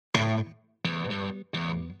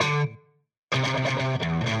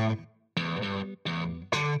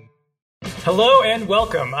Hello and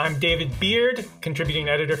welcome. I'm David Beard, contributing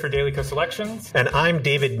editor for Daily Kos Elections. And I'm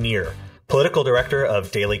David Neer, political director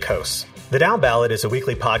of Daily Kos. The Down Ballot is a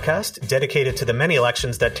weekly podcast dedicated to the many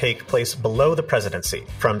elections that take place below the presidency,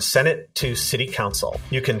 from Senate to City Council.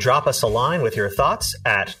 You can drop us a line with your thoughts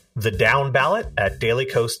at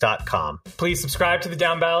thedownballot@dailykos.com. Please subscribe to The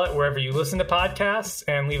Down Ballot wherever you listen to podcasts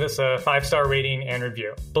and leave us a 5-star rating and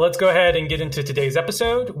review. But let's go ahead and get into today's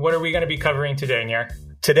episode. What are we going to be covering today, Nier?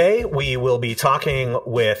 Today, we will be talking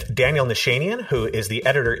with Daniel Nichanian, who is the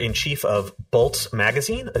editor-in-chief of Bolts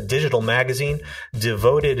Magazine, a digital magazine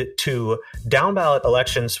devoted to down-ballot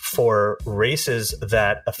elections for races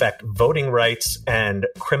that affect voting rights and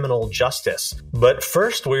criminal justice. But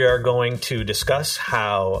first, we are going to discuss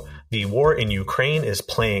how the war in Ukraine is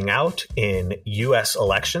playing out in U.S.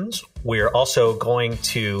 elections. We're also going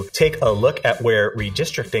to take a look at where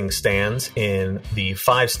redistricting stands in the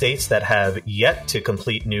 5 states that have yet to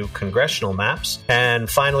complete new congressional maps. And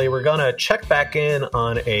finally, we're going to check back in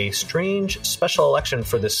on a strange special election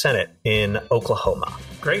for the Senate in Oklahoma.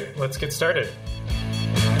 Great. Let's get started.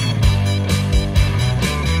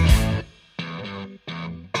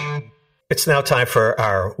 It's now time for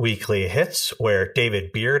our weekly hits, where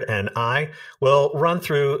David Beard and I will run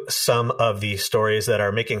through some of the stories that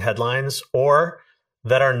are making headlines or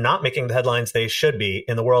that are not making the headlines they should be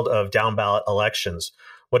in the world of down-ballot elections.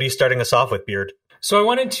 What are you starting us off with, Beard? So I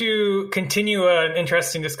wanted to continue an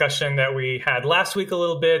interesting discussion that we had last week a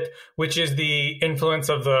little bit, which is the influence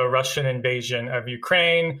of the Russian invasion of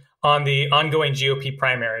Ukraine on the ongoing GOP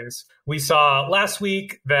primaries. We saw last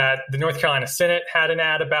week that the North Carolina Senate had an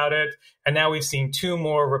ad about it, and now we've seen 2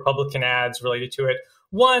 more Republican ads related to it.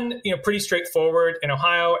 One, pretty straightforward in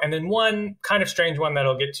Ohio, and then one kind of strange one that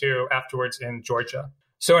I'll get to afterwards in Georgia.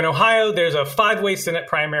 So in Ohio, there's a 5-way Senate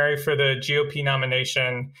primary for the GOP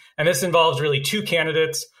nomination, and this involves really 2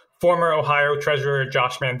 candidates, former Ohio Treasurer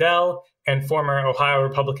Josh Mandel and former Ohio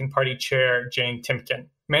Republican Party Chair Jane Timken.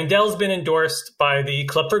 Mandel's been endorsed by the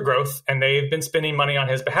Club for Growth, and they've been spending money on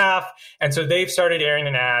his behalf, and so they've started airing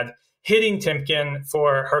an ad hitting Timken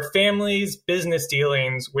for her family's business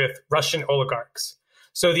dealings with Russian oligarchs.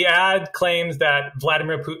 So the ad claims that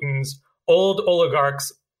Vladimir Putin's old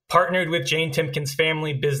oligarchs partnered with Jane Timken's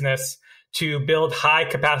family business to build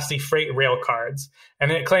high-capacity freight rail cars. And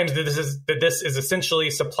then it claims that this is essentially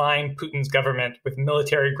supplying Putin's government with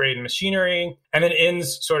military-grade machinery, and then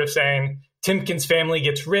ends sort of saying, Timken's family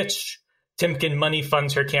gets rich, Timken money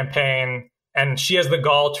funds her campaign, and she has the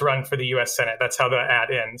gall to run for the U.S. Senate. That's how the ad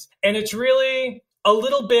ends. And it's really a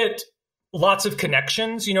little bit lots of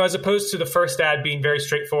connections, as opposed to the first ad being very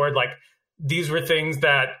straightforward, like these were things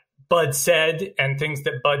that Bud said and things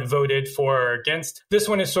that Bud voted for or against. This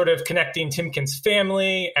one is sort of connecting Timken's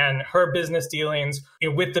family and her business dealings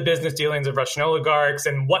with the business dealings of Russian oligarchs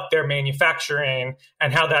and what they're manufacturing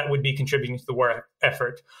and how that would be contributing to the war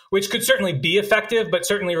effort, which could certainly be effective, but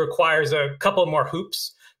certainly requires a couple more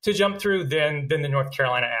hoops to jump through than the North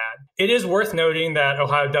Carolina ad. It is worth noting that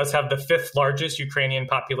Ohio does have the 5th largest Ukrainian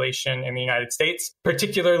population in the United States,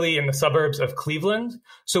 particularly in the suburbs of Cleveland.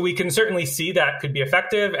 So we can certainly see that could be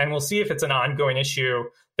effective, and we'll see if it's an ongoing issue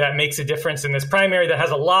that makes a difference in this primary that has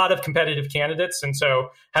a lot of competitive candidates and so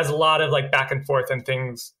has a lot of back and forth and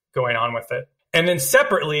things going on with it. And then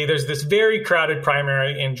separately, there's this very crowded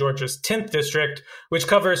primary in Georgia's 10th district, which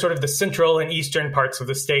covers sort of the central and eastern parts of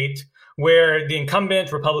the state, where the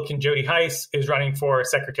incumbent Republican Jody Hice is running for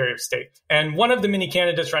Secretary of State. And one of the many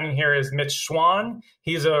candidates running here is Mitch Swan.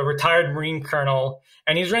 He's a retired Marine colonel,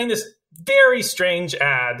 and he's running this very strange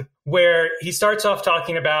ad where he starts off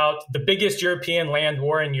talking about the biggest European land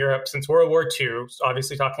war in Europe since World War II,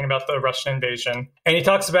 obviously talking about the Russian invasion. And he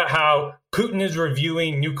talks about how Putin is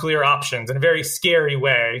reviewing nuclear options in a very scary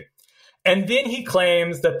way. And then he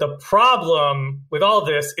claims that the problem with all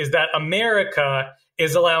this is that America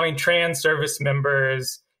is allowing trans service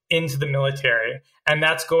members into the military, and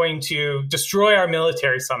that's going to destroy our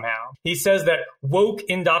military somehow. He says that woke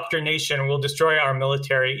indoctrination will destroy our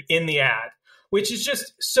military in the ad, which is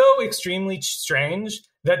just so extremely strange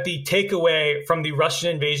that the takeaway from the Russian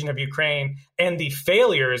invasion of Ukraine and the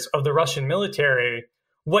failures of the Russian military,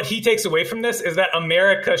 what he takes away from this is that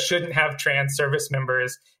America shouldn't have trans service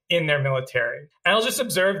members in their military. And I'll just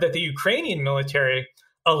observe that the Ukrainian military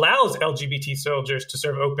allows LGBT soldiers to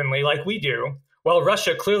serve openly like we do, while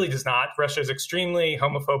Russia clearly does not. Russia is extremely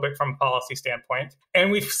homophobic from a policy standpoint.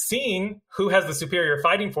 And we've seen who has the superior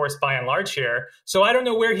fighting force by and large here. So I don't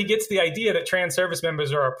know where he gets the idea that trans service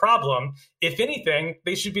members are a problem. If anything,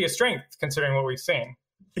 they should be a strength considering what we've seen.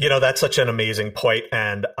 That's such an amazing point.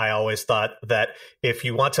 And I always thought that if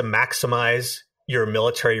you want to maximize your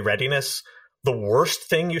military readiness, the worst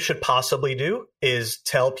thing you should possibly do is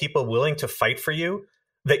tell people willing to fight for you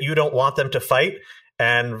that you don't want them to fight.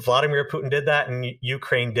 And Vladimir Putin did that and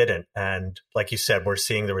Ukraine didn't. And like you said, we're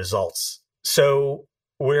seeing the results. So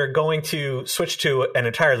we're going to switch to an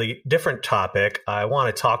entirely different topic. I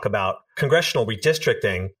want to talk about congressional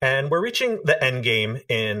redistricting. And we're reaching the end game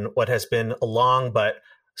in what has been a long but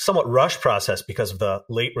somewhat rushed process because of the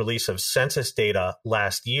late release of census data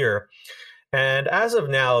last year. And as of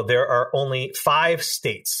now, there are only 5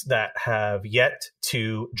 states that have yet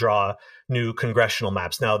to draw new congressional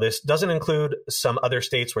maps. Now, this doesn't include some other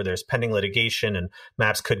states where there's pending litigation and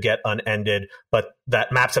maps could get unended, but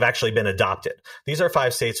that maps have actually been adopted. These are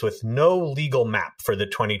 5 states with no legal map for the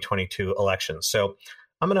 2022 elections. So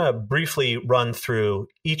I'm going to briefly run through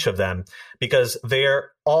each of them because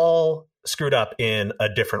they're all screwed up in a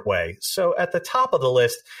different way. So at the top of the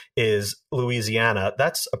list is Louisiana.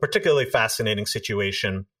 That's a particularly fascinating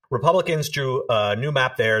situation. Republicans drew a new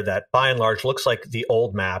map there that by and large looks like the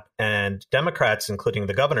old map, and Democrats, including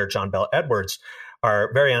the governor, John Bel Edwards,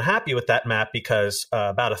 are very unhappy with that map because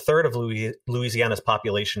about a third of Louisiana's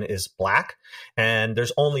population is Black, and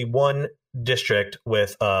there's only one district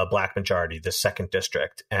with a Black majority, the 2nd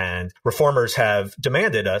district. And reformers have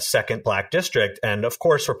demanded a 2nd Black district. And of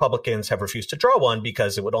course, Republicans have refused to draw one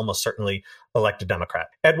because it would almost certainly elect a Democrat.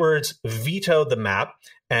 Edwards vetoed the map.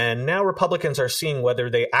 And now Republicans are seeing whether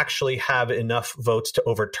they actually have enough votes to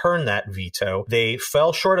overturn that veto. They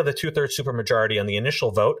fell short of the 2/3 supermajority on the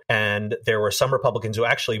initial vote, and there were some Republicans who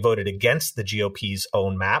actually voted against the GOP's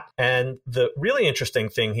own map. And the really interesting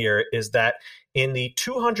thing here is that in the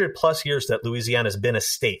 200 plus years that Louisiana has been a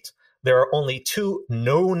state, there are only 2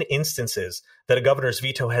 known instances that a governor's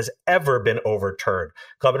veto has ever been overturned.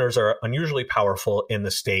 Governors are unusually powerful in the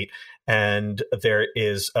state, and there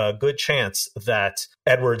is a good chance that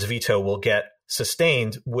Edwards' veto will get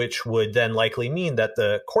sustained, which would then likely mean that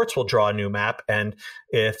the courts will draw a new map. And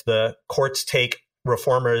if the courts take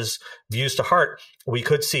reformers' views to heart, we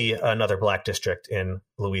could see another Black district in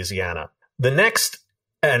Louisiana. The next,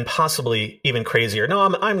 and possibly even crazier, no,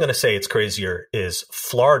 I'm going to say it's crazier, is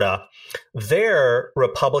Florida. There,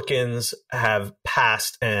 Republicans have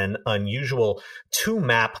passed an unusual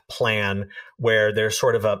 2-map plan where there's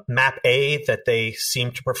sort of a map A that they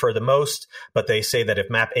seem to prefer the most, but they say that if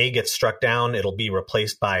map A gets struck down, it'll be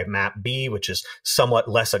replaced by map B, which is somewhat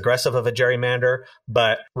less aggressive of a gerrymander.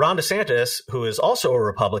 But Ron DeSantis, who is also a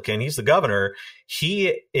Republican, he's the governor,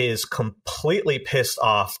 he is completely pissed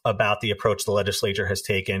off about the approach the legislature has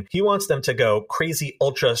taken. He wants them to go crazy,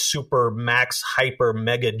 ultra, super, max, hyper,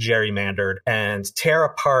 mega gerrymandered and tear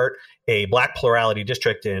apart a Black plurality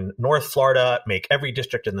district in North Florida, make every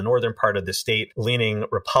district in the northern part of the state leaning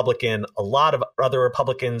Republican. A lot of other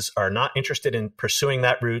Republicans are not interested in pursuing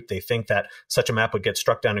that route. They think that such a map would get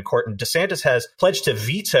struck down in court. And DeSantis has pledged to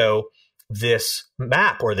veto this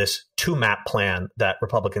map or this 2-map plan that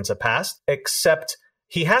Republicans have passed, except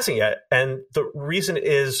he hasn't yet. And the reason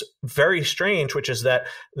is very strange, which is that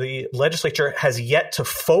the legislature has yet to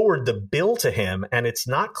forward the bill to him. And it's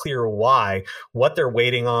not clear why. What they're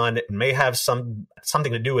waiting on may have something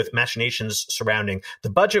to do with machinations surrounding the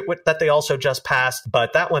budget that they also just passed.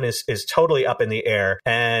 But that one is totally up in the air.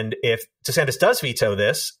 And if DeSantis does veto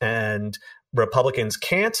this and Republicans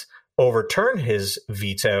can't overturn his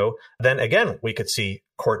veto, then again, we could see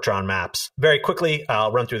court-drawn maps. Very quickly,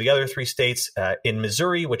 I'll run through the other 3 states. In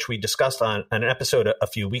Missouri, which we discussed on an episode a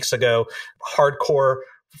few weeks ago, hardcore,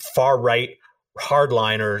 far-right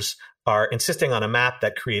hardliners are insisting on a map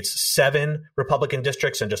that creates 7 Republican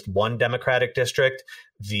districts and just 1 Democratic district.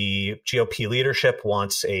 The GOP leadership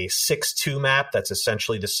wants a 6-2 map that's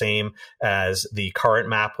essentially the same as the current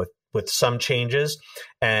map with some changes.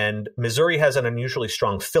 And Missouri has an unusually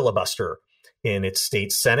strong filibuster in its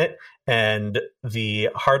state Senate. And the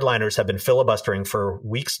hardliners have been filibustering for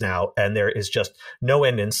weeks now, and there is just no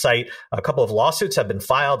end in sight. A couple of lawsuits have been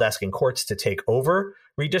filed asking courts to take over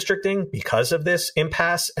redistricting because of this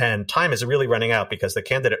impasse. And time is really running out because the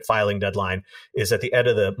candidate filing deadline is at the end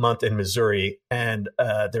of the month in Missouri. And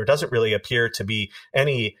there doesn't really appear to be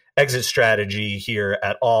any exit strategy here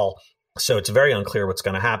at all. So it's very unclear what's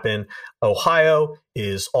going to happen. Ohio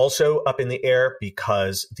is also up in the air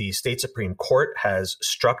because the state Supreme Court has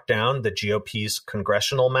struck down the GOP's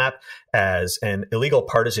congressional map as an illegal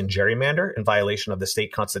partisan gerrymander in violation of the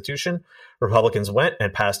state constitution. Republicans went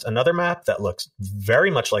and passed another map that looks very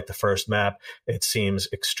much like the first map. It seems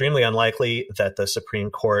extremely unlikely that the Supreme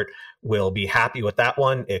Court will be happy with that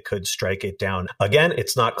one. It could strike it down. Again,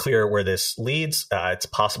 it's not clear where this leads. It's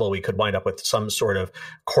possible we could wind up with some sort of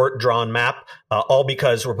court-drawn map, all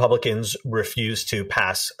because Republicans refuse to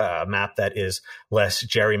pass a map that is less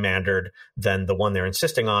gerrymandered than the one they're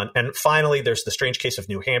insisting on. And finally, there's the strange case of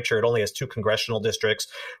New Hampshire. It only has 2 congressional districts.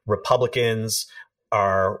 Republicans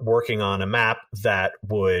are working on a map that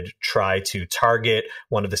would try to target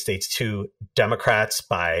one of the state's 2 Democrats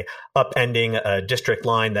by upending a district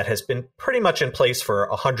line that has been pretty much in place for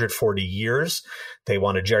 140 years. They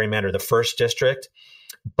want to gerrymander the 1st district,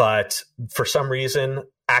 but for some reason,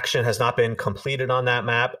 action has not been completed on that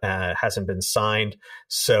map, hasn't been signed.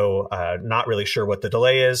 So not really sure what the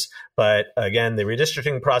delay is. But again, the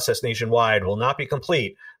redistricting process nationwide will not be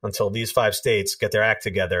complete until these 5 states get their act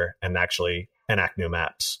together and actually enact new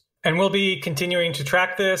maps. And we'll be continuing to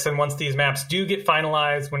track this. And once these maps do get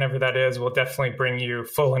finalized, whenever that is, we'll definitely bring you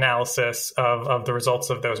full analysis of the results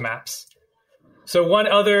of those maps. So one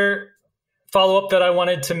other follow-up that I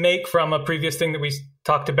wanted to make from a previous thing that we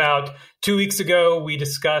talked about 2 weeks ago, we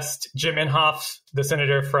discussed Jim Inhofe, the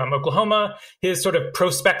senator from Oklahoma, his sort of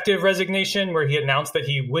prospective resignation, where he announced that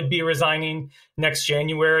he would be resigning next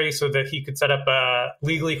January so that he could set up a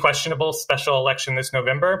legally questionable special election this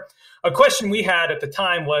November. A question we had at the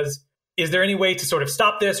time was, is there any way to sort of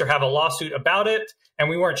stop this or have a lawsuit about it? And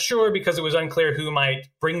we weren't sure because it was unclear who might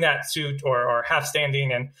bring that suit or have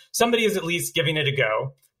standing, and somebody is at least giving it a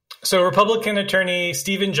go. So Republican attorney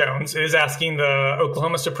Stephen Jones is asking the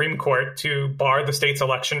Oklahoma Supreme Court to bar the state's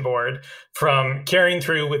election board from carrying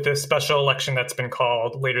through with this special election that's been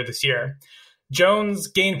called later this year. Jones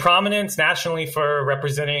gained prominence nationally for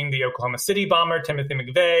representing the Oklahoma City bomber, Timothy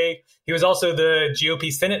McVeigh. He was also the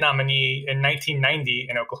GOP Senate nominee in 1990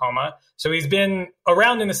 in Oklahoma. So he's been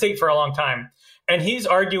around in the state for a long time. And he's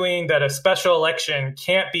arguing that a special election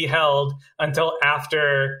can't be held until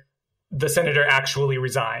after the senator actually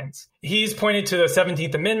resigns. He's pointed to the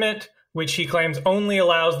 17th Amendment, which he claims only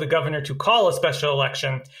allows the governor to call a special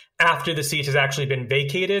election after the seat has actually been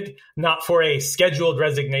vacated, not for a scheduled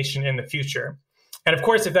resignation in the future. And of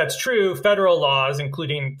course, if that's true, federal laws,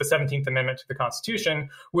 including the 17th Amendment to the Constitution,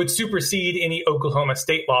 would supersede any Oklahoma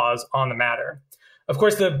state laws on the matter. Of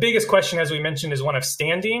course, the biggest question, as we mentioned, is one of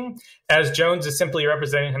standing, as Jones is simply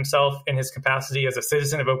representing himself in his capacity as a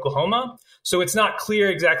citizen of Oklahoma. So it's not clear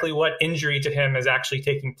exactly what injury to him is actually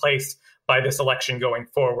taking place by this election going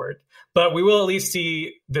forward. But we will at least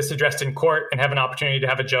see this addressed in court and have an opportunity to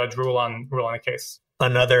have a judge rule on the case.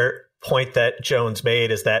 Another point that Jones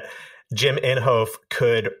made is that Jim Inhofe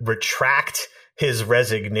could retract his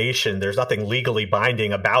resignation. There's nothing legally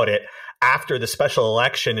binding about it after the special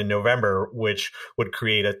election in November, which would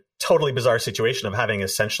create a totally bizarre situation of having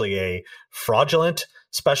essentially a fraudulent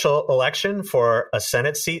special election for a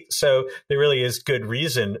Senate seat. So there really is good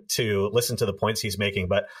reason to listen to the points he's making.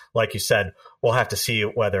 But like you said, we'll have to see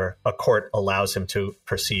whether a court allows him to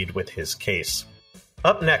proceed with his case.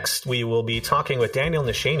 Up next, we will be talking with Daniel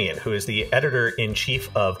Nichanian, who is the editor-in-chief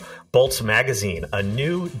of Bolts Magazine, a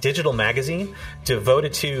new digital magazine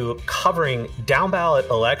devoted to covering down-ballot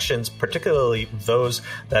elections, particularly those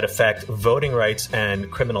that affect voting rights and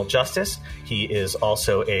criminal justice. He is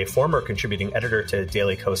also a former contributing editor to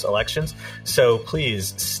Daily Kos Elections, so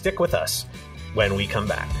please stick with us when we come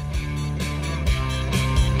back.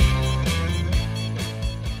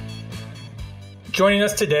 Joining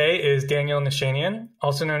us today is Daniel Nichanian,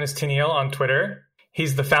 also known as Tennille on Twitter.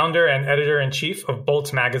 He's the founder and editor-in-chief of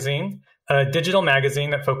Bolts Magazine, a digital magazine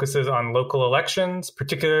that focuses on local elections,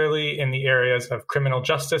 particularly in the areas of criminal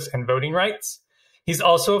justice and voting rights. He's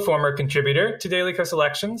also a former contributor to Daily Kos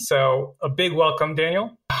Elections, so a big welcome,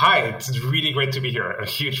 Daniel. Hi, it's really great to be here. A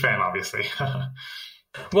huge fan, obviously.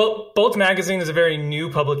 Well, Bolts Magazine is a very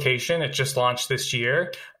new publication. It just launched this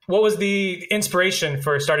year. What was the inspiration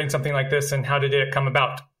for starting something like this, and how did it come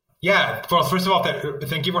about? Yeah, well, first of all,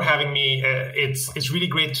 thank you for having me. It's really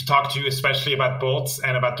great to talk to you, especially about Bolts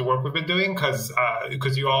and about the work we've been doing,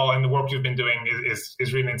 because you all and the work you've been doing is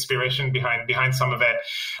really an inspiration behind some of it.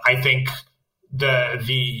 I think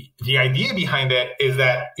the idea behind it is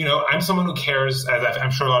that, I'm someone who cares, as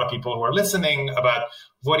I'm sure a lot of people who are listening, about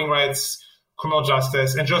voting rights, criminal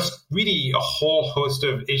justice, and just really a whole host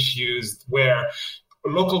of issues where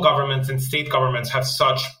local governments and state governments have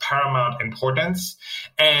such paramount importance.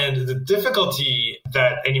 And the difficulty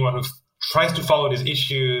that anyone who tries to follow these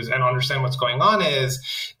issues and understand what's going on is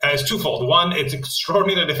twofold. One, it's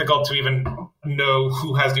extraordinarily difficult to even know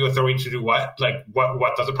who has the authority to do what. Like,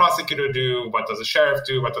 what does a prosecutor do? What does a sheriff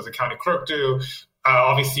do? What does a county clerk do?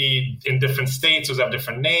 Obviously, in different states, those have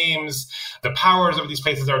different names. The powers of these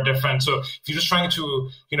places are different. So if you're just trying to,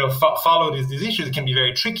 follow these issues, it can be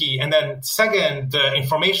very tricky. And then second, the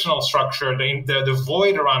informational structure, the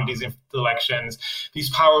void around these elections, these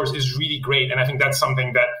powers is really great. And I think that's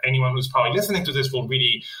something that anyone who's probably listening to this will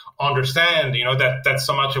really understand, that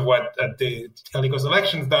so much of what the LA Coast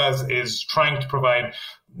Elections does is trying to provide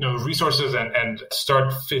resources and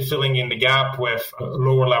start filling in the gap with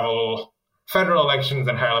lower level federal elections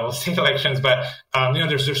and higher level state elections. But,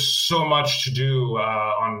 there's so much to do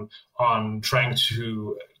on trying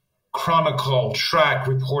to chronicle, track,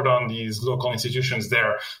 report on these local institutions. There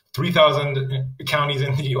are 3,000 counties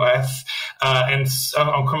in the U.S. And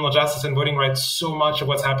on criminal justice and voting rights, so much of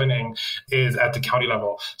what's happening is at the county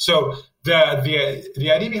level. So the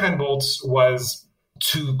idea behind Bolts was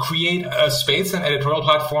to create a space, an editorial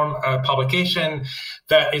platform, a publication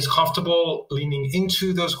that is comfortable leaning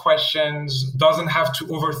into those questions, doesn't have to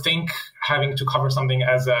overthink having to cover something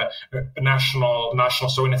as a national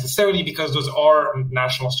story necessarily, because those are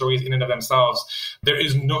national stories in and of themselves. There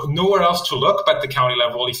is nowhere else to look but the county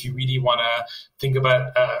level if you really want to think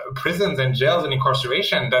about prisons and jails and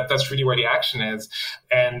incarceration. That's really where the action is.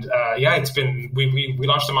 And it's been we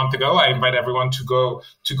launched a month ago. I invite everyone to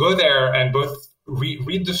go there and both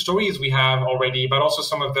read the stories we have already, but also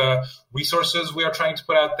some of the resources we are trying to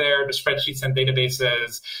put out there, the spreadsheets and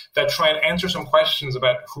databases that try and answer some questions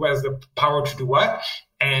about who has the power to do what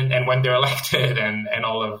and when they're elected and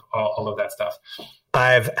all of that stuff.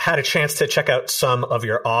 I've had a chance to check out some of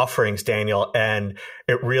your offerings, Daniel, and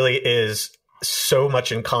it really is so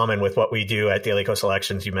much in common with what we do at Daily Coast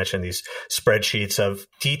Elections. You mentioned these spreadsheets of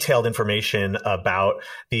detailed information about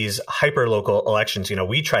these hyper-local elections.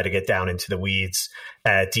 We try to get down into the weeds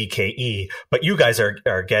at DKE, but you guys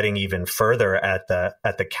are getting even further at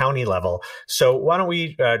the county level. So why don't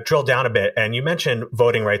we drill down a bit? And you mentioned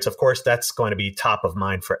voting rights. Of course, that's going to be top of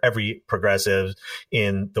mind for every progressive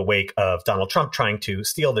in the wake of Donald Trump trying to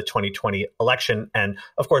steal the 2020 election. And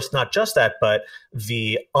of course, not just that, but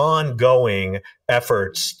the ongoing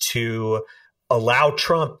efforts to allow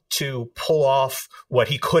Trump to pull off what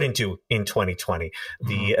he couldn't do in 2020,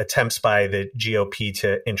 the attempts by the GOP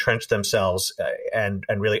to entrench themselves and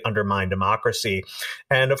really undermine democracy.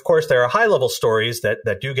 And of course, there are high-level stories that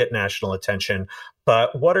do get national attention.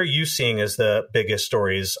 But what are you seeing as the biggest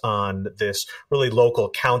stories on this really local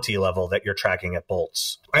county level that you're tracking at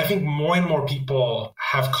Bolts? I think more and more people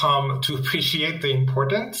have come to appreciate the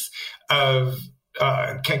importance of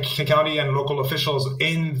county and local officials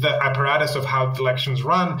in the apparatus of how the elections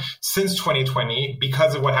run since 2020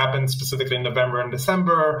 because of what happened specifically in November and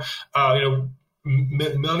December.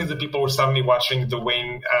 Millions of people were suddenly watching the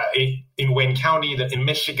in Wayne County, in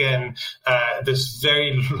Michigan, this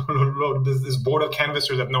very low, this board of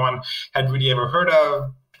canvassers that no one had really ever heard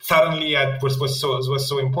of. Suddenly, was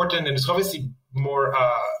so important, and there's obviously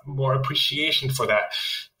more appreciation for that.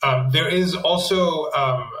 There is also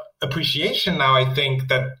appreciation now, I think,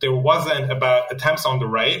 that there wasn't about attempts on the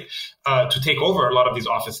right to take over a lot of these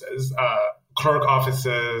offices, clerk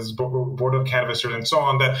offices, board of canvassers, and so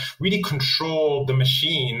on, that really control the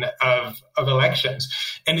machine of elections.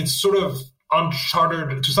 And it's sort of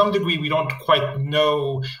uncharted to some degree. We don't quite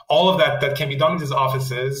know all of that can be done in these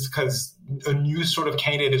offices because a new sort of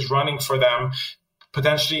candidate is running for them,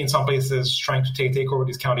 potentially in some places trying to take over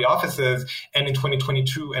these county offices. And in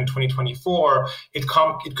 2022 and 2024, it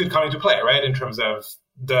could come into play, right? In terms of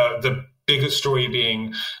the biggest story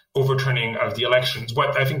being overturning of the elections.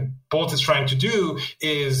 What I think Bolt is trying to do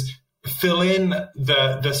is fill in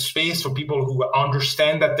the space for people who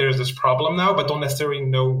understand that there's this problem now, but don't necessarily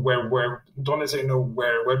know where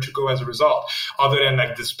to go as a result, other than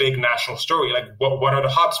like this big national story. Like what are the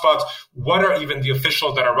hotspots? What are even the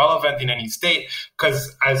officials that are relevant in any state?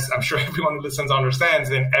 Because as I'm sure everyone who listens understands,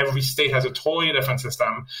 then every state has a totally different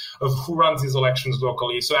system of who runs these elections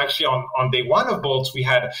locally. So actually on day one of Bolts, we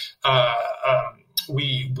had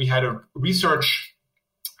we had a research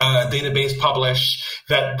database published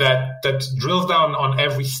that drills down on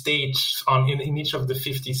every state, in each of the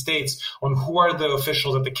 50 states, on who are the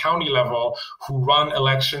officials at the county level who run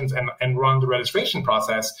elections and run the registration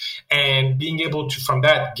process, and being able to, from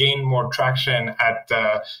that, gain more traction at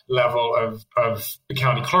the level of the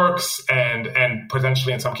county clerks and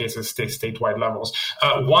potentially in some cases statewide levels.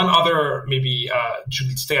 One other, maybe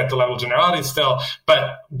should stay at the level of generality still,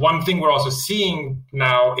 but one thing we're also seeing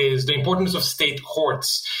now is the importance of state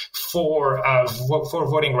courts for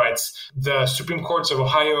voting rights. The Supreme Courts of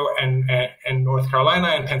Ohio and North Carolina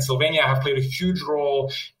and Pennsylvania have played a huge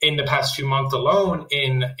role in the past few months alone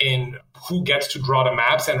in who gets to draw the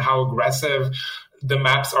maps and how aggressive the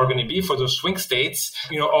maps are going to be for those swing states.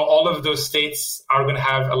 All of those states are going to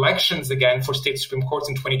have elections again for state Supreme Courts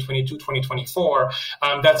in 2022, 2024.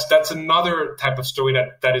 That's another type of story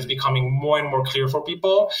that is becoming more and more clear for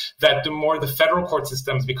people, that the more the federal court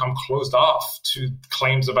systems become closed off to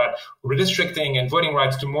claims about redistricting and voting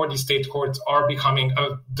rights, the more these state courts are becoming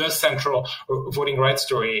the central voting rights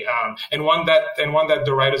story, and one that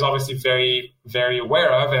the right is obviously very, very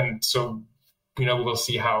aware of. And so, we'll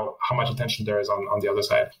see how much attention there is on the other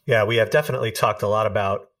side. Yeah, we have definitely talked a lot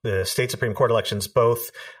about the state Supreme Court elections, both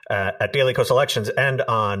at Daily Kos Elections and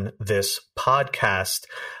on this podcast.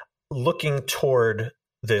 Looking toward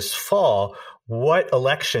this fall, what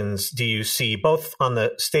elections do you see, both on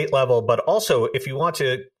the state level, but also if you want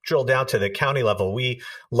to drill down to the county level? We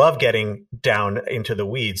love getting down into the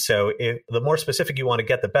weeds. So the more specific you want to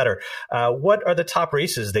get, the better. What are the top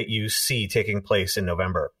races that you see taking place in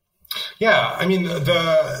November? Yeah, I mean,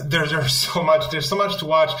 there's so much to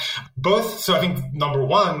watch. So I think number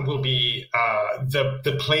one will be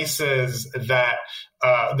the places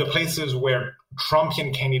where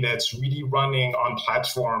Trumpian candidates really running on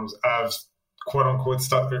platforms of quote unquote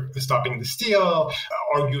stopping the steal,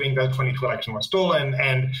 arguing that the 2022 election was stolen,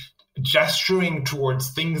 and gesturing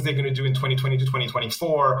towards things they're going to do in 2020 to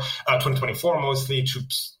 2024 mostly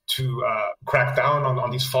to crack down on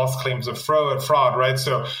these false claims of fraud, right?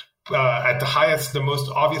 So at the highest, the most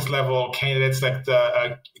obvious level, candidates like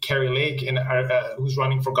Carrie Lake, who's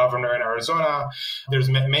running for governor in Arizona. There's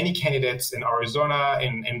many candidates in Arizona,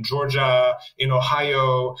 in Georgia, in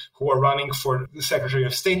Ohio, who are running for the Secretary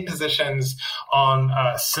of State positions on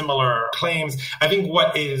similar claims. I think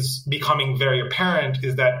what is becoming very apparent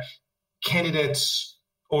is that candidates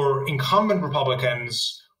or incumbent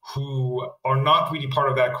Republicans who are not really part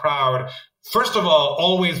of that crowd, first of all,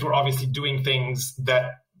 always were obviously doing things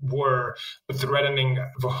that were threatening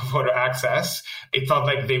voter access. It's not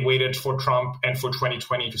like they waited for Trump and for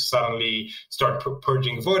 2020 to suddenly start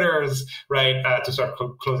purging voters, right? To start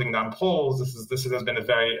closing down polls. This has been a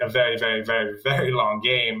very, very, very, very long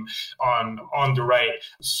game on the right.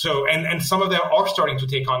 So, and some of them are starting to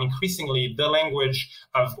take on increasingly the language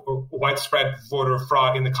of widespread voter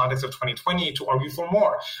fraud in the context of 2020 to argue for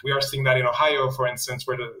more. We are seeing that in Ohio, for instance,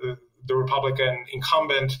 where the Republican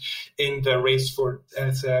incumbent in the race for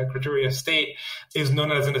Secretary of State is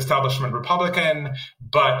known as an establishment Republican,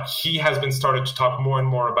 but he has been started to talk more and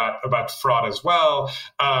more about fraud as well.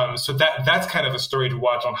 So that's kind of a story to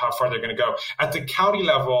watch on how far they're going to go. At the county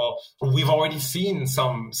level, we've already seen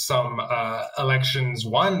some elections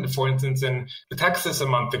won, for instance, in Texas a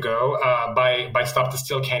month ago by Stop the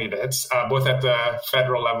Steal candidates, both at the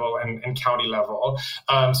federal level and county level.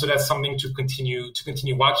 So that's something to continue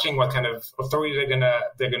watching. What kind of authority they're gonna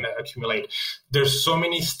accumulate. There's so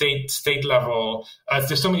many state level.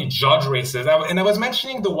 There's so many judge races, and I was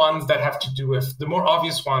mentioning the ones that have to do with the more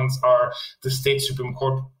obvious ones are the state Supreme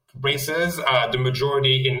Court races. The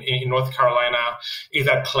majority in North Carolina is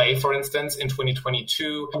at play, for instance, in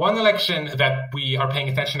 2022. One election that we are paying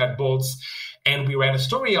attention at Bolts, and we ran a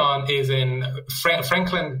story on, is in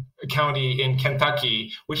Franklin County in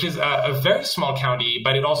Kentucky, which is a very small county,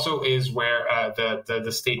 but it also is where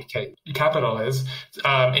the state capital is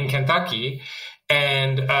in Kentucky.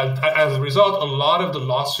 And as a result, a lot of the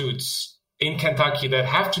lawsuits in Kentucky that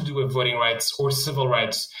have to do with voting rights or civil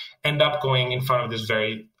rights end up going in front of this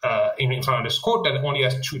in front of this court that only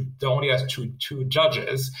has two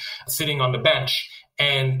judges sitting on the bench.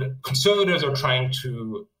 And conservatives are trying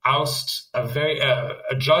to oust a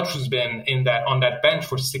judge who's been on that bench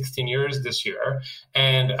for 16 years this year.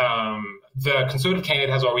 And the conservative candidate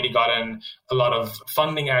has already gotten a lot of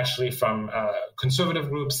funding, actually, from conservative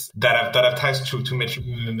groups that have ties to Mitch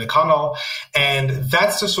McConnell. And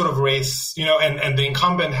that's the sort of race, and the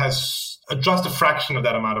incumbent has just a fraction of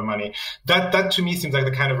that amount of money. That to me seems like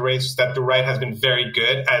the kind of race that the right has been very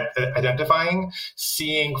good at identifying,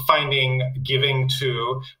 seeing, finding, giving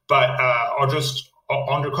to, but are just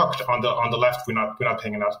undercooked on the left. We're not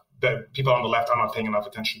paying enough. The people on the left are not paying enough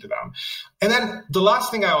attention to them. And then the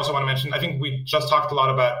last thing I also want to mention, I think we just talked a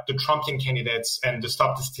lot about the Trumpian candidates and the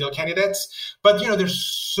Stop the Steal candidates, but there's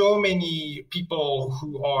so many people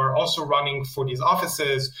who are also running for these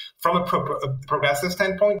offices from a progressive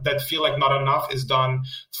standpoint that feel like not enough is done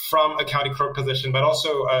from a county clerk position, but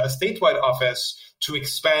also a statewide office to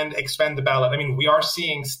expand the ballot. I mean, we are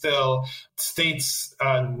seeing still states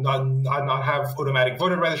not have automatic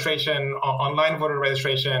voter registration, online voter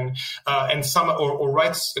registration, and some or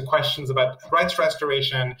rights questions about rights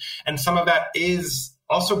restoration, and some of that is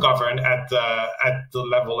also governed at the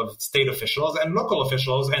level of state officials and local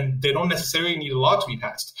officials, and they don't necessarily need a law to be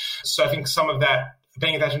passed. So I think some of that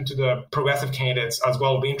paying attention to the progressive candidates as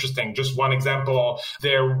well will be interesting. Just one example,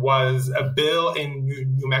 there was a bill in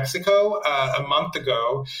New Mexico a month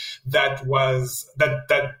ago that was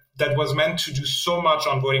meant to do so much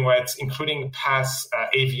on voting rights, including pass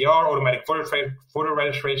AVR, automatic voter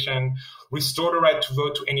registration, restore the right to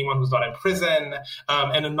vote to anyone who's not in prison,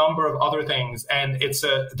 and a number of other things. And it's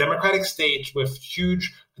a democratic state with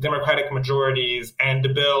huge Democratic majorities, and the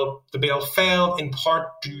bill failed in part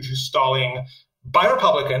due to stalling by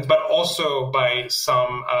Republicans, but also by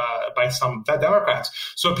some Democrats.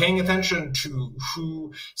 So paying attention to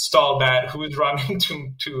who stalled that, who is running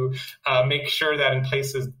to make sure that in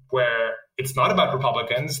places where it's not about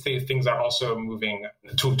Republicans, things are also moving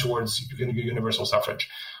towards universal suffrage.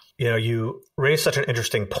 You raise such an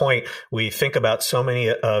interesting point. We think about so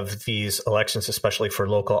many of these elections, especially for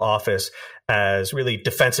local office, as really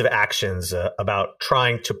defensive actions about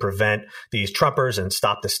trying to prevent these Trumpers and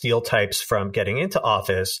stop the steal types from getting into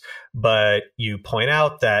office. But you point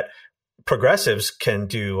out that progressives can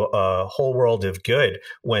do a whole world of good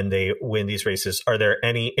when they win these races. Are there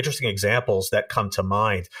any interesting examples that come to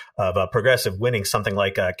mind of a progressive winning something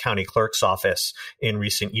like a county clerk's office in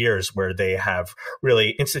recent years, where they have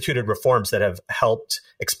really instituted reforms that have helped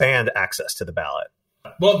expand access to the ballot?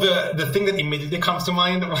 Well, the thing that immediately comes to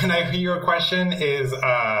mind when I hear your question is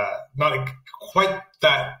not quite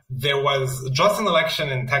that. There was just an election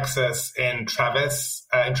in Texas in Travis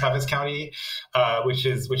County, which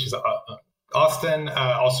is Austin,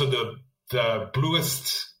 also the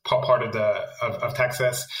bluest part of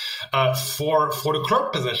Texas, for the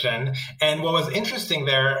clerk position. And what was interesting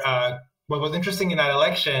there. What was interesting in that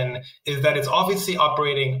election is that it's obviously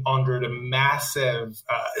operating under the massive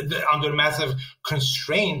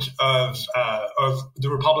constraint of the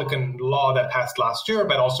Republican law that passed last year,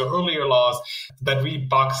 but also earlier laws that really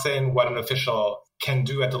box in what an official can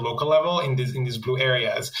do at the local level in these blue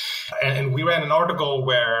areas. And we ran an article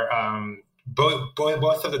where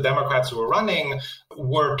both of the Democrats who were running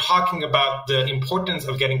were talking about the importance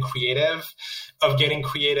of getting creative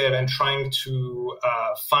and trying to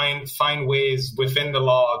find ways within the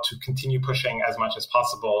law to continue pushing as much as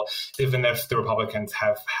possible, even if the Republicans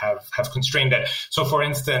have constrained it. So, for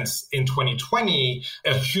instance, in 2020,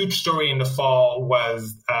 a huge story in the fall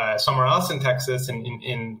was somewhere else in Texas,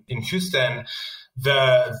 in Houston.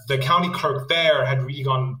 The county clerk there had really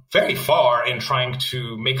gone very far in trying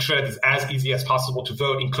to make sure that it's as easy as possible to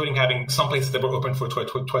vote, including having some places that were open for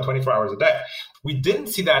 24 hours a day. We didn't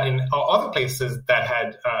see that in other places that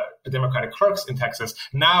had Democratic clerks in Texas.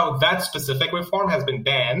 Now that specific reform has been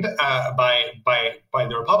banned by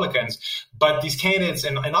the Republicans. But these candidates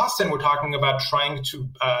in Austin were talking about trying to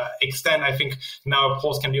extend. I think now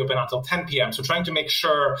polls can be open until 10 p.m. So trying to make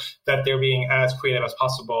sure that they're being as creative as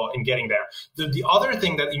possible in getting there. The other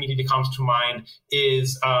thing that immediately comes to mind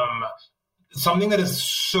is something that is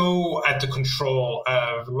so at the control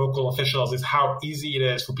of local officials is how easy it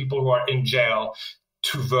is for people who are in jail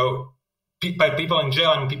to vote. By people in jail,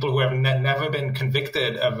 I mean people who have never been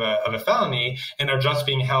convicted of a felony and are just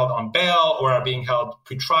being held on bail or are being held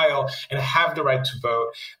pre-trial and have the right to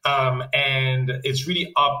vote. And it's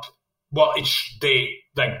really up. Well,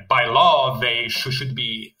 by law, they should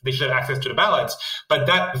have access to the ballots, but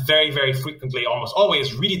that very, very frequently, almost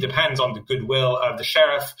always, really depends on the goodwill of the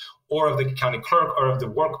sheriff or of the county clerk or of the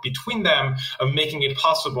work between them of making it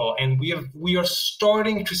possible. And we are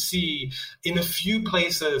starting to see in a few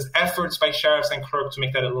places efforts by sheriffs and clerks to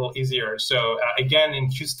make that a little easier. So again, in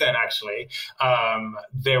Houston, actually,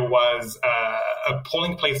 there was a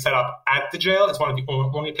polling place set up at the jail. It's one of the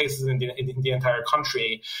only places in the entire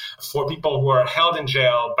country for people who are held in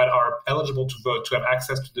jail but are eligible to vote to have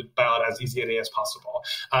access to the ballot as easily as possible.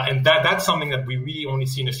 And that's something that we really only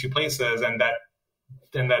see in a few places, and that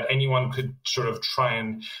anyone could sort of try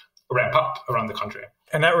and ramp up around the country.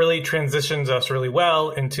 And that really transitions us really well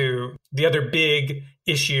into the other big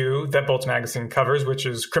issue that Bolt's Magazine covers, which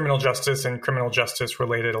is criminal justice and criminal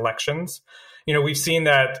justice-related elections. We've seen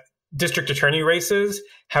that district attorney races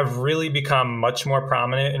have really become much more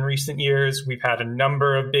prominent in recent years. We've had a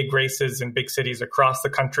number of big races in big cities across the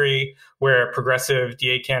country where progressive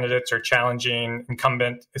DA candidates are challenging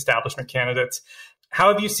incumbent establishment candidates.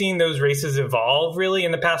 How have you seen those races evolve really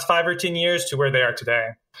in the past 5 or 10 years to where they are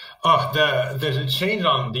today? Oh, the change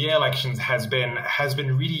on DA elections has been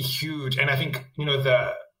really huge. And I think,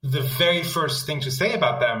 the very first thing to say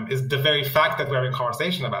about them is the very fact that we're having a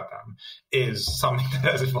conversation about them is something that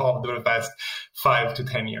has evolved over the past 5 to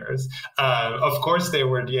 10 years. Of course, there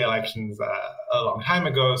were DA elections a long time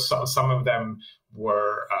ago. So some of them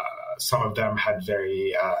were,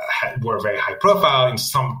 were very high profile. In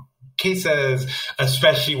some cases,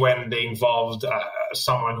 especially when they involved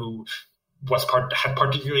someone who had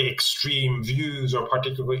particularly extreme views or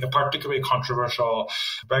a particularly controversial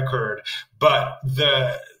record. But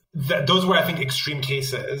those were, I think, extreme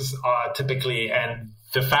cases typically, and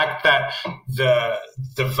the fact that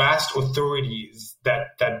the vast authorities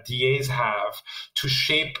that DAs have to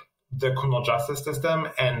shape the criminal justice system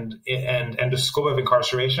and the scope of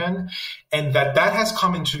incarceration, and that has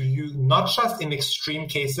come into view not just in extreme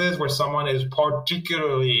cases where someone is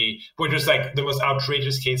where there's like the most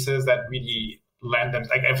outrageous cases that really lend them,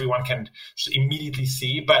 like everyone can immediately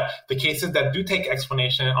see, but the cases that do take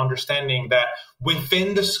explanation and understanding that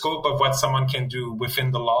within the scope of what someone can do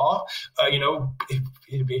within the law,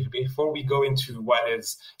 before we go into what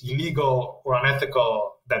is illegal or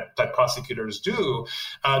unethical that prosecutors do,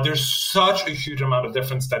 there's such a huge amount of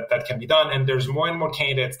difference that can be done, and there's more and more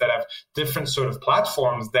candidates that have different sort of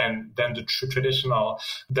platforms than the traditional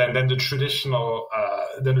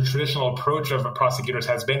approach of prosecutors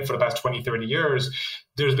has been for the past 20, 30 years.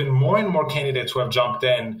 There's been more and more candidates who have jumped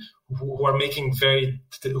in who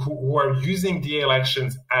are using DA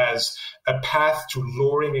elections as a path to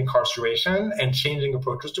lowering incarceration and changing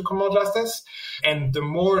approaches to criminal justice. And the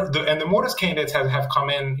more those candidates have come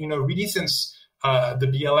in, really since the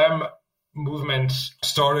BLM movement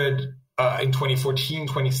started in 2014,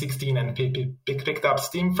 2016, and picked up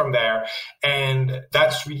steam from there. And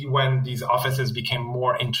that's really when these offices became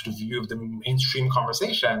more into the view of the mainstream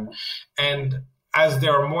conversation. And as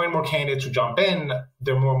there are more and more candidates who jump in,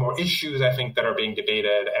 there are more and more issues, I think, that are being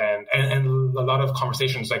debated, and a lot of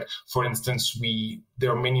conversations. Like, for instance,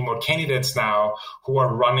 there are many more candidates now who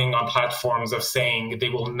are running on platforms of saying they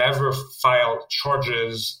will never file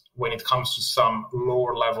charges when it comes to some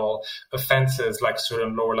lower level offenses, like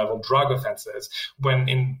certain lower level drug offenses.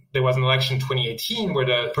 There was an election in 2018 where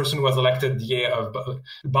the person who was elected DA of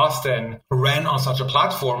Boston ran on such a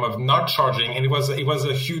platform of not charging, and it was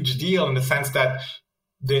a huge deal in the sense that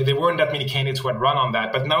there weren't that many candidates who had run on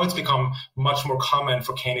that, but now it's become much more common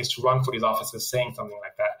for candidates to run for these offices saying something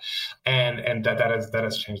like that, and that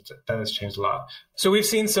has changed a lot. So we've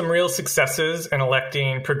seen some real successes in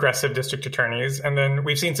electing progressive district attorneys, and then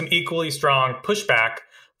we've seen some equally strong pushback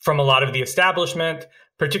from a lot of the establishment,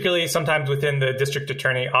 particularly sometimes within the district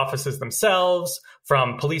attorney offices themselves,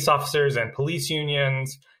 from police officers and police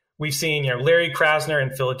unions. We've seen, Larry Krasner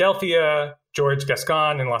in Philadelphia, George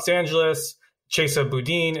Gascon in Los Angeles, Chesa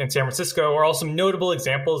Boudin in San Francisco are all some notable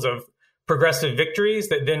examples of progressive victories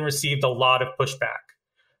that then received a lot of pushback.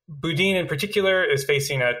 Boudin in particular is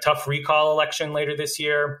facing a tough recall election later this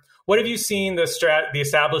year. What have you seen the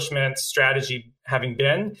establishment's strategy having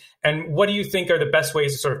been? And what do you think are the best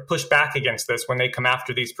ways to sort of push back against this when they come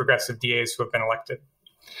after these progressive DAs who have been elected?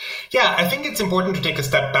 Yeah, I think it's important to take a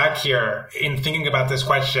step back here in thinking about this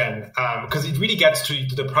question, because it really gets to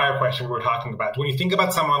the prior question we were talking about. When you think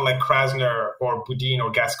about someone like Krasner or Boudin or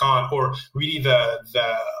Gascon, or really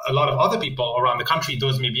a lot of other people around the country,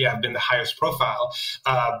 those maybe have been the highest profile,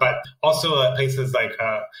 but also places like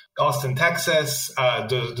Austin, Texas,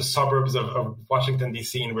 the suburbs of Washington,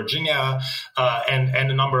 D.C. and Virginia,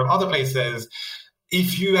 and a number of other places.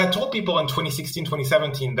 If you had told people in 2016,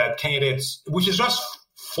 2017 that candidates, which is just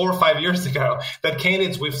 4 or 5 years ago, that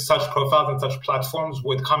candidates with such profiles and such platforms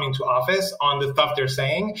would come into office on the stuff they're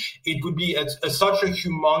saying, it would be such a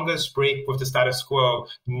humongous break with the status quo,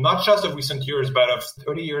 not just of recent years, but of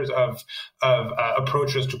 30 years of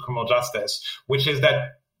approaches to criminal justice, which is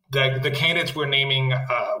that the candidates we're naming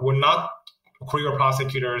were not career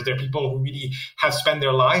prosecutors. They're people who really have spent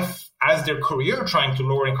their life as their career trying to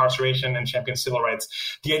lower incarceration and champion civil rights.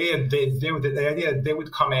 The idea that they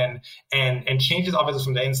would come in and change these offices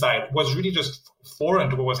from the inside was really just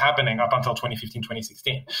foreign to what was happening up until 2015,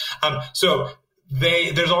 2016. So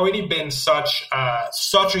there's already been such a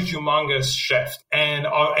humongous shift, and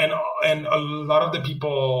a lot of the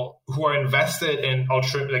people who are invested in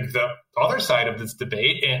the other side of this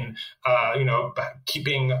debate in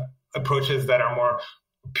keeping approaches that are more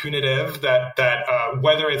punitive, that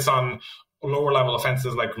whether it's on lower level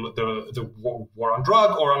offenses like the war on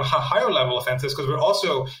drug or on higher level offenses, because we're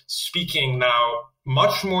also speaking now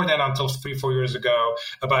much more than until 3-4 years ago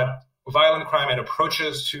about violent crime and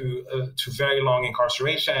approaches to very long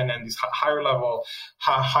incarceration and these higher level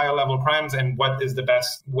crimes, and what is the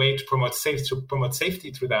best way to promote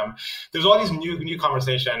safety through them. There's all these new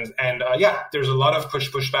conversations, and there's a lot of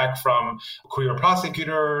pushback from career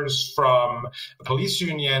prosecutors, from police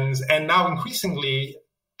unions, and now increasingly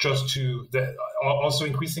also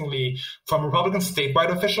increasingly from Republican statewide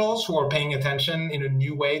officials who are paying attention in a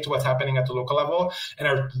new way to what's happening at the local level and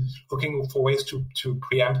are looking for ways to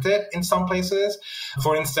preempt it in some places.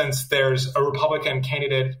 For instance, there's a Republican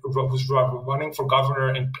candidate who's running for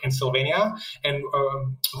governor in Pennsylvania and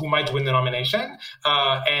who might win the nomination.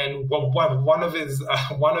 And one of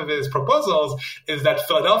his proposals is that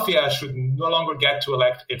Philadelphia should no longer get to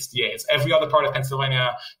elect its DAs. Every other part of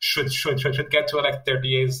Pennsylvania should get to elect their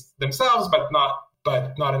DAs themselves, but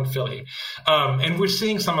not in Philly. And we're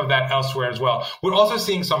seeing some of that elsewhere as well. We're also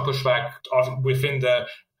seeing some pushback within the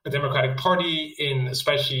Democratic Party in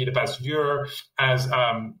especially the past year as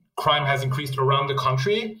crime has increased around the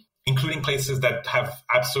country, including places that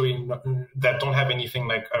don't have anything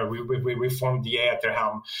like a reformed DA at their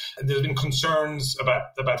helm. There's been concerns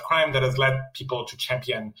about crime that has led people to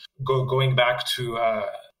champion going back to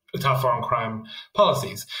tougher on crime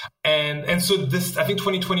policies. And so this, I think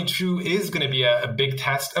 2022 is going to be a big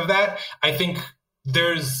test of that. I think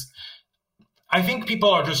people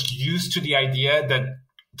are just used to the idea that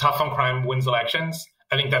tough on crime wins elections.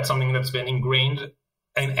 I think that's something that's been ingrained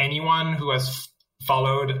in anyone who has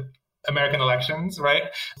followed American elections, right?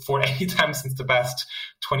 For any time since the past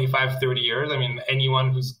 25, 30 years. I mean,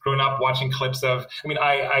 anyone who's grown up watching clips of,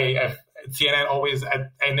 CNN always,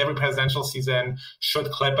 in every presidential season, showed a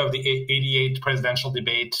clip of the 88 presidential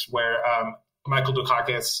debate where Michael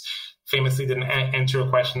Dukakis famously didn't answer a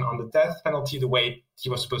question on the death penalty the way he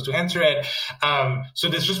was supposed to answer it. So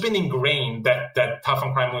there's just been ingrained that tough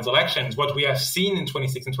on crime wins elections. What we have seen in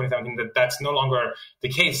 2016 and 2017, that's no longer the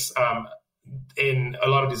case in a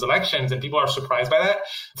lot of these elections, and people are surprised by that.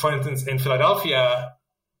 For instance, in Philadelphia,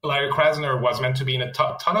 Larry Krasner was meant to be in a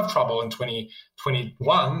ton of trouble in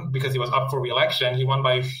 2021 because he was up for re-election. He won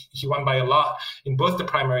by a lot in both the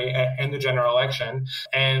primary and the general election.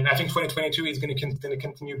 And I think 2022 is going to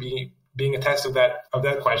continue being a test of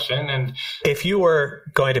that question. And if you were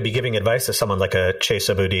going to be giving advice to someone like a Chase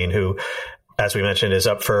Aboudin, who, as we mentioned, is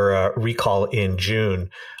up for recall in June,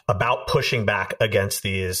 about pushing back against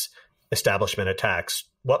these establishment attacks,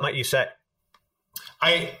 what might you say?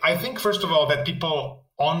 I think, first of all, that people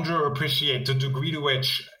underappreciate the degree to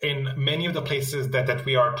which in many of the places that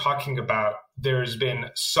we are talking about, there's been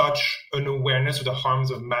such an awareness of the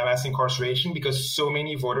harms of mass incarceration because so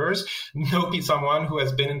many voters know someone who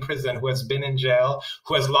has been in prison, who has been in jail,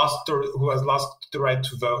 who has lost the right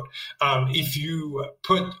to vote. If you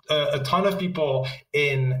put a ton of people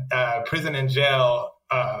in prison and jail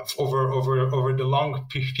over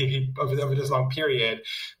this long period,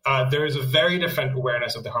 there is a very different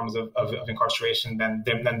awareness of the harms of incarceration than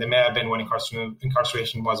there may have been when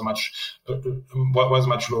incarceration was much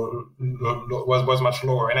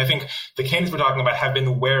lower. And I think the candidates we're talking about have been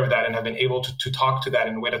aware of that and have been able to talk to that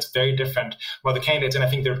in a way that's very different from other candidates. And I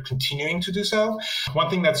think they're continuing to do so. One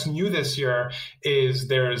thing that's new this year is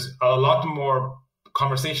there's a lot more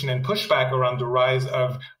conversation and pushback around the rise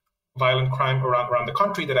of violent crime around the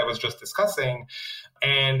country that I was just discussing.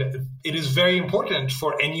 And it is very important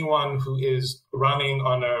for anyone who is running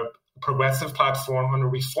on a progressive platform, on a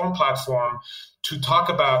reform platform, to talk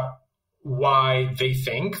about why they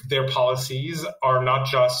think their policies are not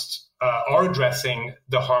just are addressing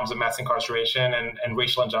the harms of mass incarceration and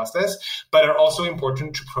racial injustice, but are also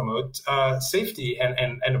important to promote safety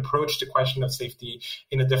and approach the question of safety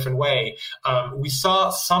in a different way. We saw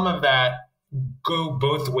some of that go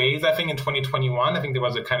both ways. I think in 2021, I think there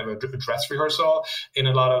was a kind of a dress rehearsal in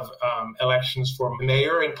a lot of elections for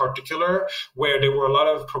mayor in particular, where there were a lot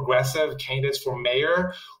of progressive candidates for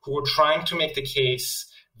mayor who were trying to make the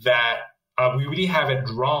case that we really have it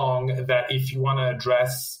wrong, that if you want to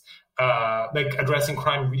address addressing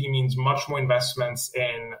crime really means much more investments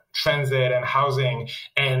in transit and housing.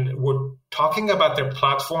 And we're talking about their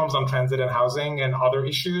platforms on transit and housing and other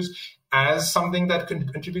issues as something that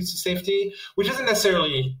contributes to safety, which isn't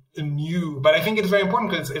necessarily new, but I think it's very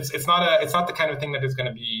important because it's not the kind of thing that is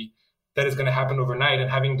going to happen overnight, and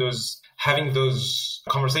having those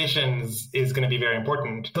conversations is going to be very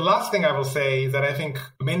important. The last thing I will say is that I think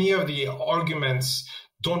many of the arguments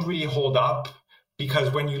don't really hold up,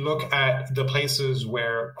 because when you look at the places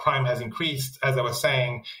where crime has increased, as I was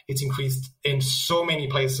saying, it's increased in so many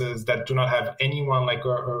places that do not have anyone like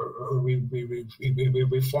a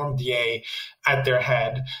reformed DA at their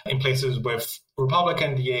head, in places with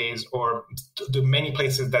Republican DAs, or the many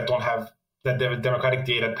places that don't have that the Democratic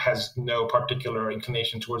DA has no particular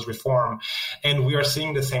inclination towards reform. And we are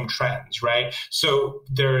seeing the same trends, right? So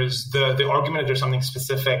there's the argument that there's something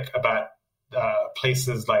specific about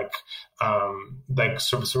places like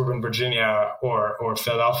suburban Virginia or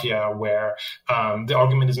Philadelphia, where the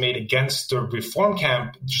argument is made against the reform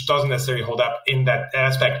camp, just doesn't necessarily hold up in that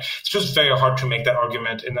aspect. It's just very hard to make that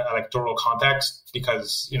argument in an electoral context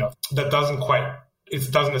because, that it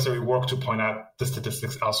doesn't necessarily work to point out the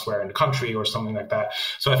statistics elsewhere in the country or something like that.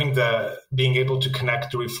 So I think being able to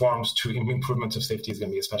connect the reforms to improvements of safety is going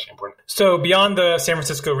to be especially important. So beyond the San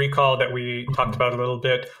Francisco recall that we talked about a little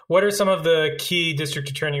bit, what are some of the key district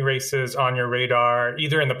attorney races on your radar,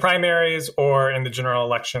 either in the primaries or in the general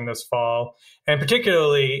election this fall? And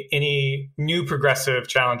particularly any new progressive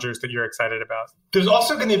challengers that you're excited about? There's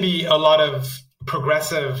also going to be a lot of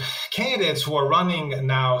progressive candidates who are running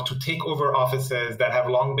now to take over offices that have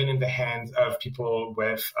long been in the hands of people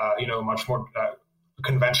with, much more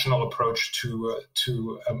conventional approach to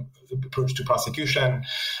prosecution.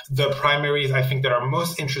 The primaries, I think, that are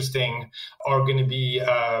most interesting are going to be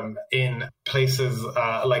in places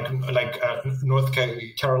like North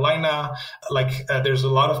Carolina. There's a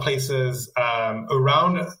lot of places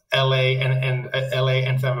around LA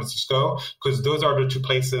and San Francisco, because those are the two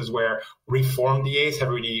places where reform DAs have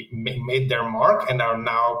really made their mark and are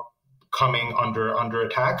now coming under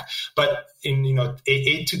attack. But in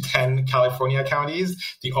 8 to 10 California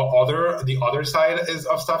counties, the other side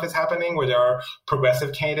of stuff is happening, where there are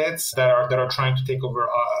progressive candidates that are trying to take over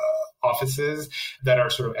offices that are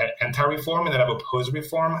sort of anti-reform and that have opposed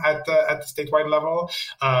reform at the statewide level.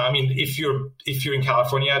 If you're in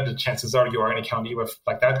California, the chances are you are in a county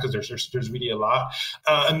like that, because there's really a lot.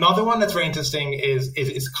 Another one that's very interesting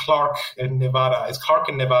is Clark in Nevada.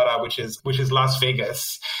 Which is Las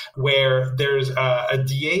Vegas, where there's a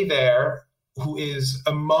DA there who is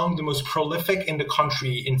among the most prolific in the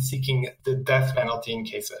country in seeking the death penalty in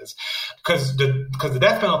cases. Because the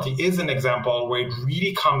death penalty is an example where it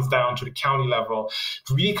really comes down to the county level.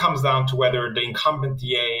 It really comes down to whether the incumbent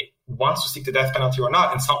DA wants to seek the death penalty or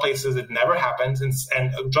not. In some places, it never happens,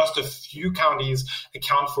 and just a few counties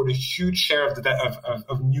account for the huge share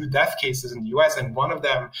of new death cases in the U.S., and one of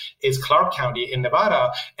them is Clark County in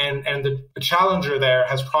Nevada, and the challenger there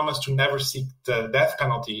has promised to never seek the death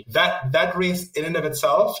penalty. That race in and of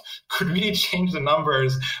itself could really change the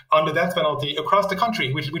numbers on the death penalty across the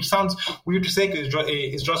country, which sounds weird to say because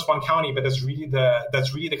it's just one county, but that's really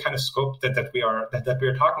the kind of scope that we are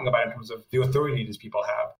talking about in terms of the authority these people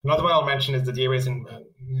have. Another one I'll mention is the DA race in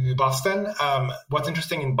Boston. What's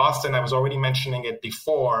interesting in Boston, I was already mentioning it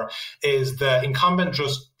before, is the incumbent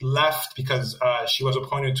just left because she was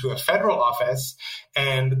appointed to a federal office,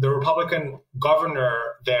 and the Republican governor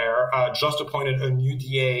there just appointed a new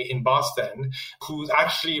DA in Boston who's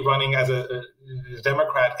actually running as a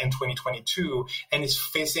Democrat in 2022 and is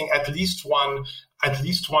facing at least one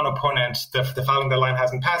opponent. The filing deadline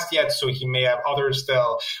hasn't passed yet, so he may have others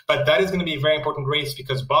still. But that is going to be a very important race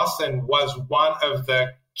because Boston was one of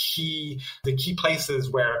the key places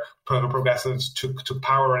where progressives took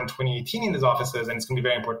power in 2018 in these offices, and it's going to be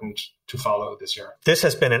very important to follow this year. This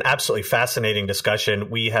has been an absolutely fascinating discussion.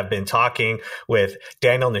 We have been talking with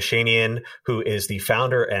Daniel Nichanian, who is the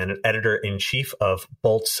founder and editor-in-chief of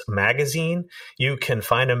Bolts Magazine. You can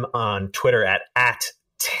find him on Twitter at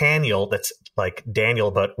Taniel, that's like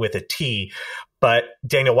Daniel, but with a T. But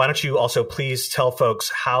Daniel, why don't you also please tell folks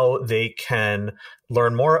how they can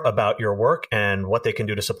learn more about your work and what they can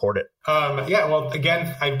do to support it?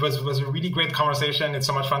 Again, it was a really great conversation. It's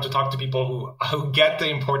so much fun to talk to people who get the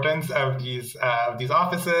importance of these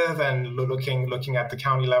offices and looking at the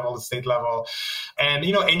county level, the state level. And,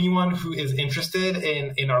 anyone who is interested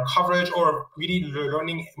in our coverage or really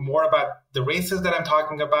learning more about the races that I'm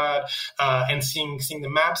talking about and seeing the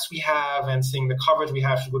maps we have and seeing the coverage we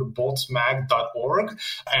have, you go to boltsmag.org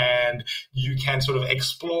and you can sort of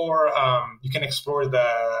explore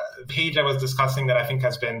the page I was discussing that I think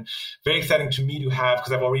has been very exciting to me to have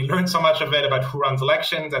because I've already learned so much of it about who runs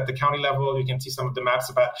elections at the county level. You can see some of the maps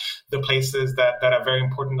about the places that have very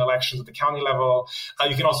important elections at the county level.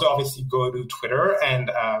 You can also obviously go to Twitter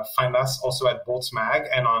and find us also at Bolts Mag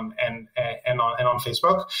and on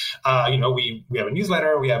Facebook. We have a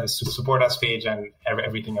newsletter, we have a support us page, and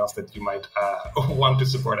everything else that you might want to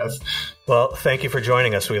support us. Well, thank you for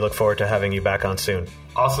joining us. We look forward to having you back on soon.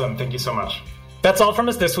 Awesome. Thank you so much. That's all from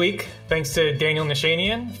us this week. Thanks to Daniel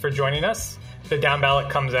Nichanian for joining us. The Down Ballot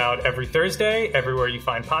comes out every Thursday, everywhere you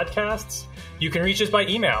find podcasts. You can reach us by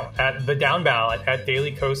email at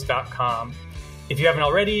thedownballot@dailycoast.com. If you haven't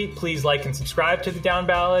already, please like and subscribe to The Down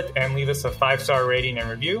Ballot and leave us a 5-star rating and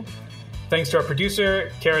review. Thanks to our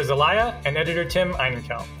producer, Kara Zelaya, and editor Tim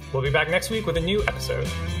Einenkel. We'll be back next week with a new episode.